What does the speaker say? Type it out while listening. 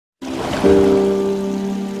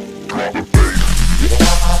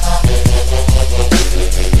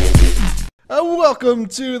Welcome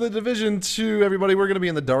to the Division 2, everybody. We're going to be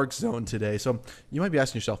in the Dark Zone today. So you might be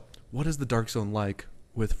asking yourself, what is the Dark Zone like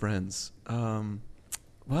with friends? Golly,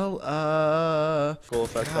 of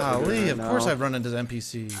course I've run into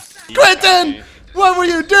NPCs. Quentin! What were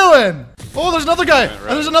you doing? Oh, there's another guy.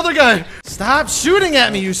 There's another guy. Stop shooting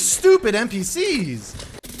at me, you stupid NPCs.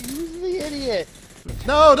 Who's the idiot?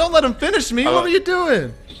 No, don't let him finish me. What were you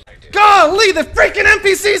doing? Golly, the freaking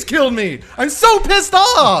NPCs killed me! I'm so pissed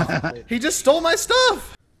off! He just stole my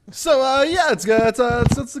stuff! So, yeah, it's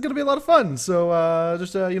gonna be a lot of fun. So,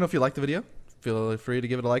 just, you know, if you like the video, feel free to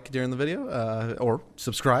give it a like during the video, or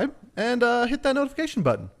subscribe, and, hit that notification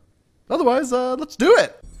button. Otherwise, let's do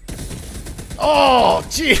it! Oh,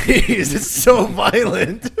 jeez, it's so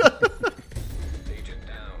violent!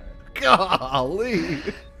 Golly!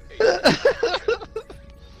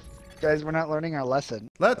 Guys, we're not learning our lesson.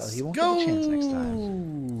 Let's he won't go. Get a chance next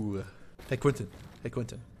time. Hey Quentin. Hey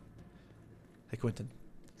Quentin. Hey Quentin.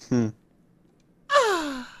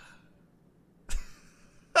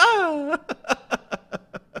 All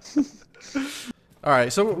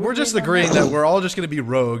right, so we're just agreeing that we're all just gonna be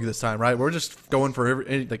rogue this time, right? We're just going for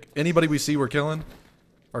anybody we see we're killing,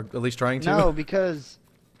 or at least trying to. No, because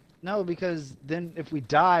then if we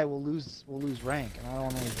die, we'll lose rank, and I don't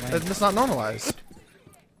want to lose rank. That's not normalized.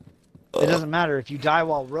 It doesn't matter. If you die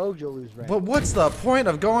while rogue, you'll lose rank. But what's the point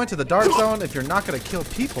of going to the Dark Zone if you're not gonna kill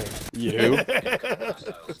people? You?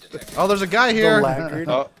 Oh, there's a guy here.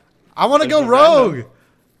 Oh, I want to go rogue.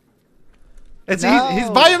 It's he's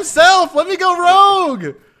by himself. Let me go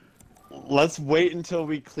rogue. let's wait until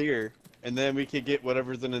we clear, and then we can get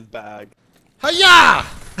whatever's in his bag. Hiya!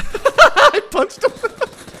 I punched him.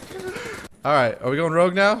 All right, are we going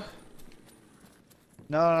rogue now?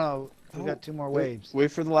 No. We got 2 more waves.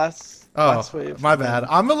 Wait for the last wave. My bad.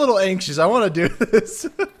 I'm a little anxious. I want to do this.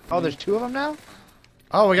 Oh, there's 2 of them now?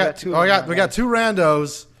 Oh, we got 2. We got 2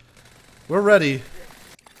 randos. We're ready.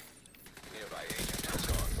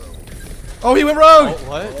 Oh, he went rogue. Oh,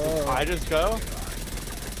 what? Did I just go?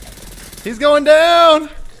 He's going down.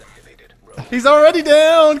 He's already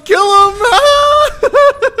down. Kill him.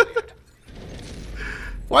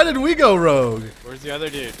 Why did we go rogue? Where's the other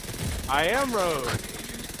dude? I am rogue.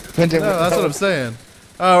 No, that's what I'm saying.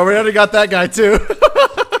 Oh, we already got that guy too.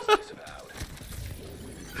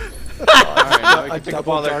 Alright, now we can pick up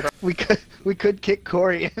all their... We could kick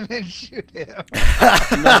Corey and then shoot him.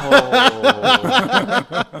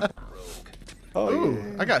 No.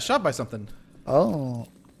 Ooh, I got shot by something. Oh,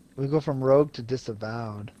 we go from rogue to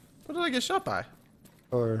disavowed. What did I get shot by?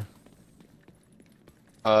 Or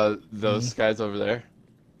those guys over there.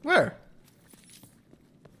 Where?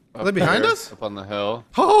 Are Up they behind there, us? Up on the hill.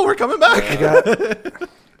 Oh, we're coming back.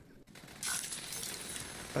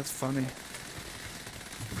 That's funny.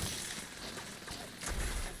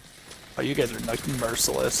 Oh, you guys are like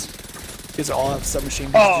merciless. You guys all have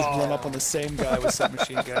submachine guns. Just run up on the same guy with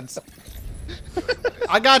submachine guns.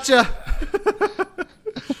 I gotcha.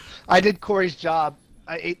 I did Corey's job.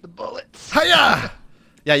 I ate the bullets. Hiya!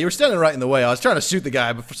 Yeah, you were standing right in the way. I was trying to shoot the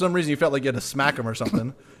guy, but for some reason you felt like you had to smack him or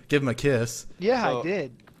something. Give him a kiss. Yeah, I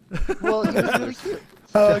did. Well, he was really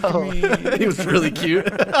cute. He was really cute.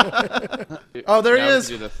 Oh, there he is.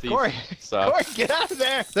 Do the thief Corey, stuff. Corey, get out of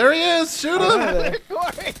there! There he is. Shoot him.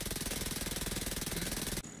 Corey!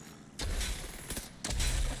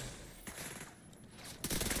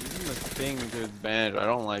 Using the thing to his advantage. I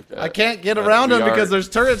don't like that. I can't get around him because there's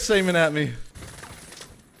turrets aiming at me.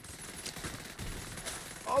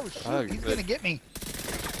 Oh shoot, he's gonna get me.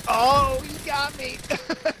 Oh, he got me.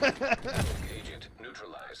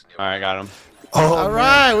 Alright, got him. Oh, All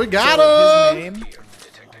right, we got him. His name?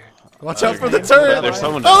 Watch out for the turret. There's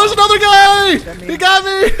someone Oh, there's another guy. He got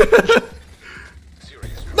me.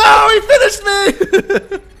 No, he finished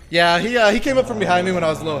me. Yeah, he came up from behind me when I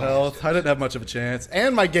was low health. I didn't have much of a chance,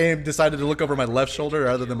 and my game decided to look over my left shoulder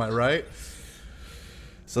rather than my right,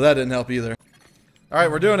 so that didn't help either. All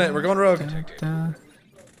right, we're doing it. We're going rogue.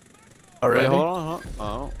 Already? Wait, hold on.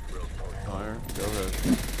 Oh. Fire. Go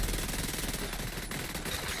rogue.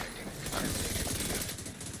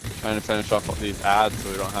 Trying to finish off all these ads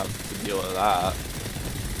so we don't have to deal with that.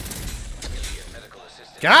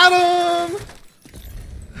 Got him!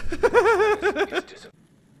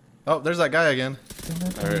 Oh, there's that guy again.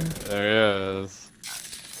 There he is.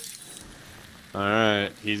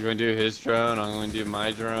 Alright, he's going to do his drone, I'm going to do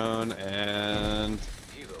my drone, and...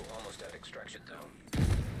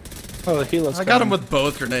 Oh, the helos. I got him with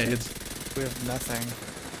both grenades. We have nothing.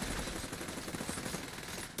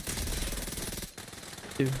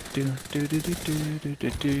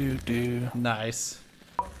 Nice.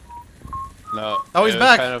 No. Oh, he's it was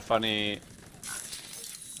back. kind of funny.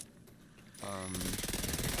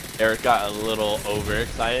 Eric got a little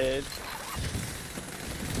overexcited.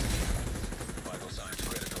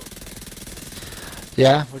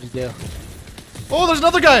 Yeah, what'd you do? Oh, there's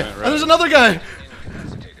another guy! Right. There's another guy!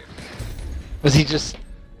 Was he just...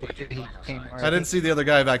 He came I didn't see the other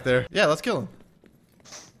guy back there. Yeah, let's kill him.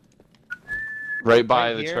 Right by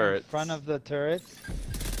Right the here, turret. in front of the turrets.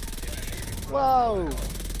 Whoa!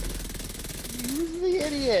 Who's the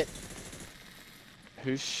idiot?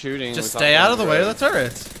 Who's shooting? Just without stay out of the going way of red? the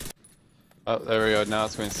turrets. Oh, there we go. Now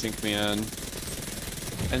it's going to sink me in.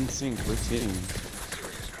 And sync with team.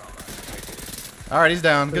 Alright, he's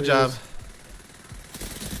down. Good job.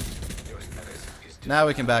 Now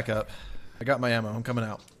we can back up. I got my ammo. I'm coming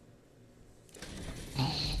out.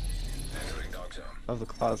 Of the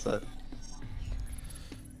closet.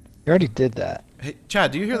 You already did that. Hey,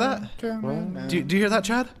 Chad, do you hear that? Do you hear that,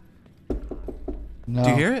 Chad? No. Do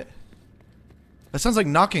you hear it? That sounds like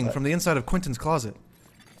knocking from the inside of Quentin's closet.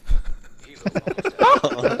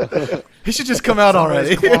 He should just come out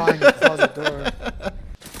already. Clawing the closet door.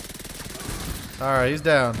 Alright, he's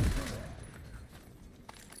down.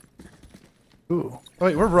 Ooh.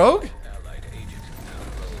 Wait, we're rogue?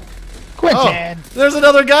 Quentin! Oh, there's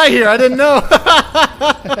another guy here. I didn't know.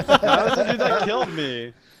 That was the dude that killed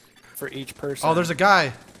me. For each person. Oh, there's a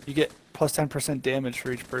guy. You get plus 10% damage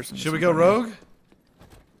for each person. Should we go rogue?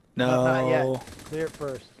 No. Not yet. Clear it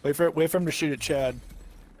first. Wait for him to shoot at Chad.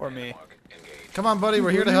 Or me. Come on, buddy. We're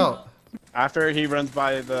here to help. After he runs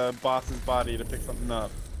by the boss's body to pick something up.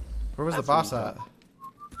 Where was the boss at?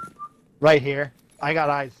 Right here. I got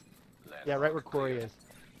eyes. Yeah, right where Corey is.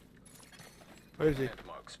 Where is he?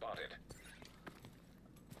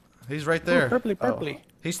 He's right there. Purpley, purpley.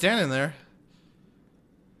 He's standing there.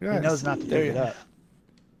 He knows not to There pick you it up.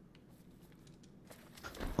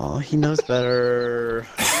 Oh, he knows better.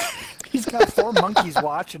 He's got 4 monkeys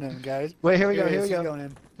watching him, guys. Wait, here we go, he here is, we he's go. going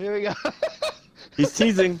in. Here we go. He's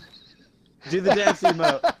teasing. Do the dance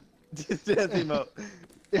emote. Do the dance emote.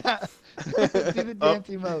 Yeah. Do the dance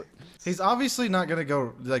emote. He's obviously not gonna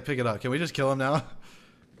go like pick it up. Can we just kill him now?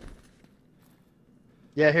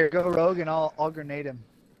 Yeah, here, go rogue and I'll grenade him.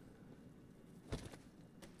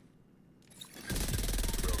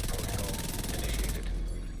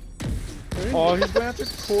 Oh, he's going after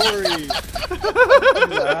Corey.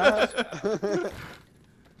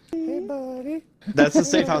 Hey, buddy. That's a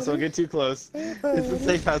safe house. Don't get too close. It's a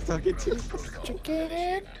safe house. Don't get too close.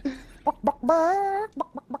 Chicken.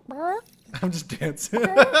 I'm just dancing.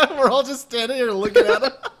 We're all just standing here looking at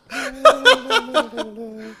him.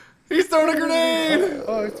 He's throwing a grenade.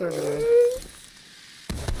 Oh, he's throwing a grenade.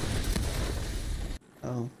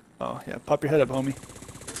 Oh. Oh, yeah. Pop your head up, homie.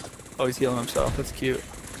 Oh, he's healing himself. That's cute.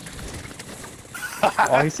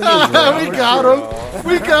 Oh, he said We got him.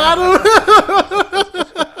 We got him.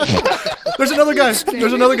 There's another guy.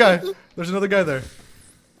 There's another guy. There's another guy there.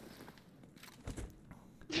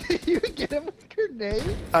 You get him with a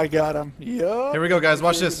grenade? I got him. Yup. Here we go, guys.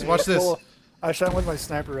 Watch this. Watch this. I shot him with my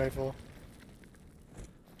sniper rifle.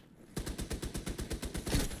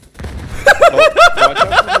 Watch out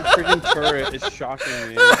for the freaking turret. It's shocking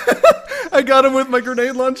me. I got him with my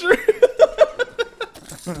grenade launcher.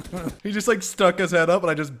 He just like stuck his head up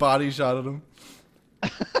and I just body shot at him.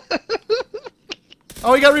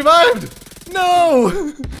 Oh, he got revived! No!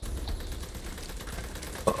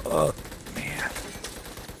 Man.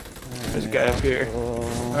 There's a guy up here.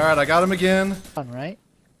 Alright, I got him again. Fun, right?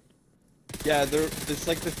 Yeah, it's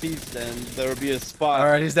like the feast end. There will be a spot.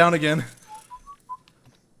 Alright, he's down again.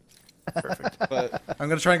 Perfect. But I'm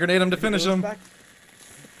gonna try and grenade him to finish him. back.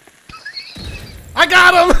 I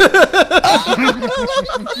got him!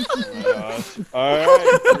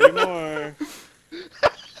 Alright, 3 more.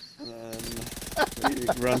 And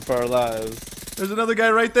then we run for our lives. There's another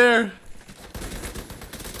guy right there.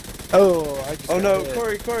 Oh, I just Oh got no, hit.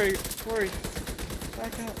 Corey.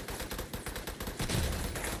 Back up.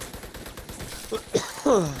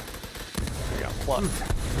 I got plucked.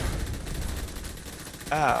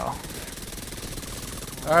 Ow.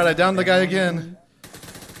 Alright, I downed the guy again.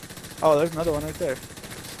 Oh, there's another one right there.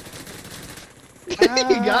 You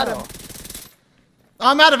got him.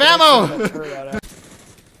 I'm out of ammo! That turret out.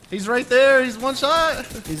 He's right there. He's one shot.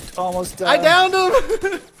 He's almost done. I downed him!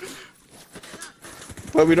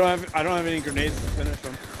 But I don't have any grenades to finish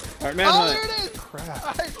him. Alright, Oh, manhunt. there it is! Crap.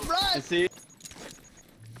 Alright, run! You see?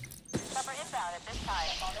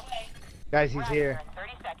 Guys, he's here.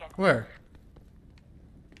 Where?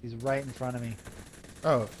 He's right in front of me.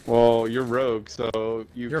 Oh, Well, you're rogue, so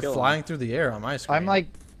you're kill him. flying through the air on my screen. I'm like,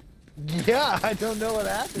 yeah, I don't know what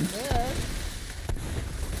happened there.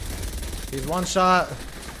 He's one shot.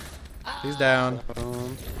 He's down.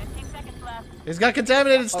 He's got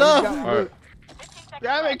contaminated Oh, stuff. he's got All right. loot.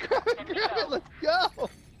 Grab it, grab it, grab it. Let's go.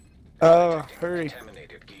 Oh, hurry.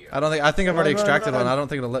 I think I've already Run, run, extracted run. one. I don't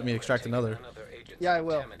think it'll let me extract another. Yeah, I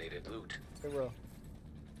will. I will.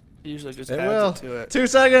 Usually just It adds will. it to it. 2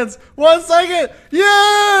 seconds. 1 second.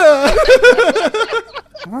 Yeah!